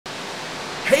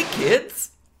kids?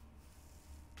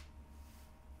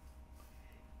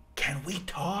 Can we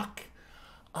talk?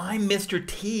 I'm Mr.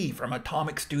 T from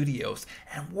Atomec Studios,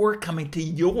 and we're coming to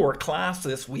your class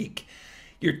this week.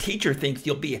 Your teacher thinks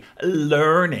you'll be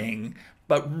learning,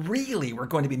 but really we're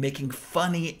going to be making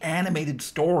funny animated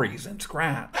stories in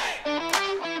Scratch.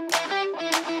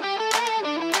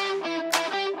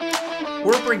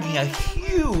 We're bringing a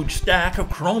huge stack of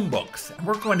Chromebooks, and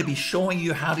we're going to be showing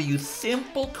you how to use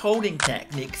simple coding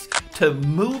techniques to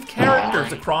move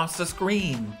characters across the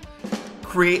screen,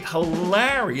 create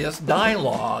hilarious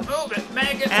dialogue,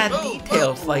 add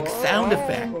details like sound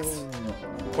effects,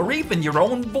 or even your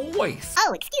own voice.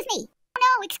 Oh, excuse me.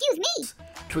 Oh, no, excuse me.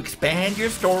 To expand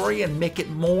your story and make it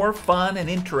more fun and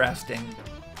interesting.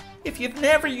 If you've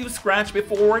never used Scratch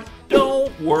before,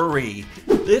 don't worry.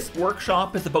 This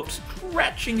workshop is about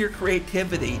stretching your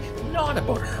creativity, not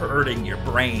about hurting your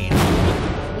brain.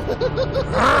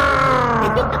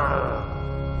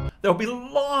 There'll be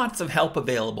lots of help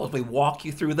available as we walk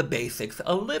you through the basics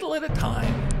a little at a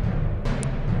time.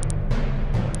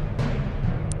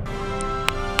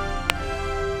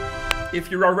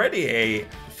 If you're already a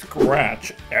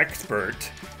Scratch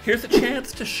expert, here's a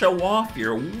chance to show off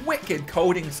your wicked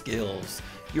coding skills,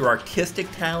 your artistic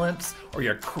talents, or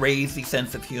your crazy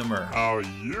sense of humor. How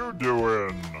you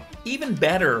doing? Even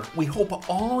better, we hope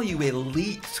all you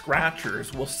elite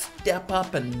Scratchers will step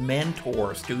up and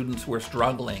mentor students who are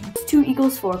struggling. 2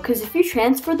 equals 4, because if you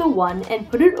transfer the 1 and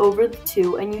put it over the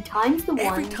 2 and you times the 1...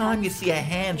 Every time you see a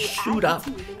hand shoot up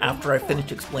after I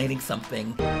finish explaining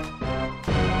something,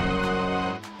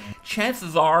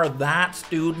 chances are that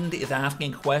student is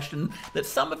asking a question that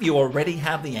some of you already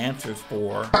have the answers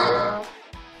for.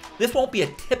 This won't be a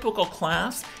typical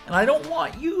class, and I don't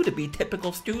want you to be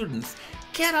typical students.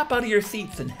 Get up out of your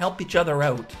seats and help each other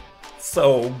out.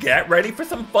 So get ready for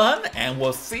some fun, and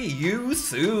we'll see you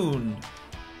soon.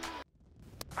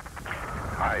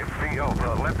 I feel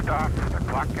the liftoff. The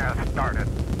clock has started.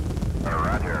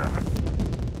 Roger.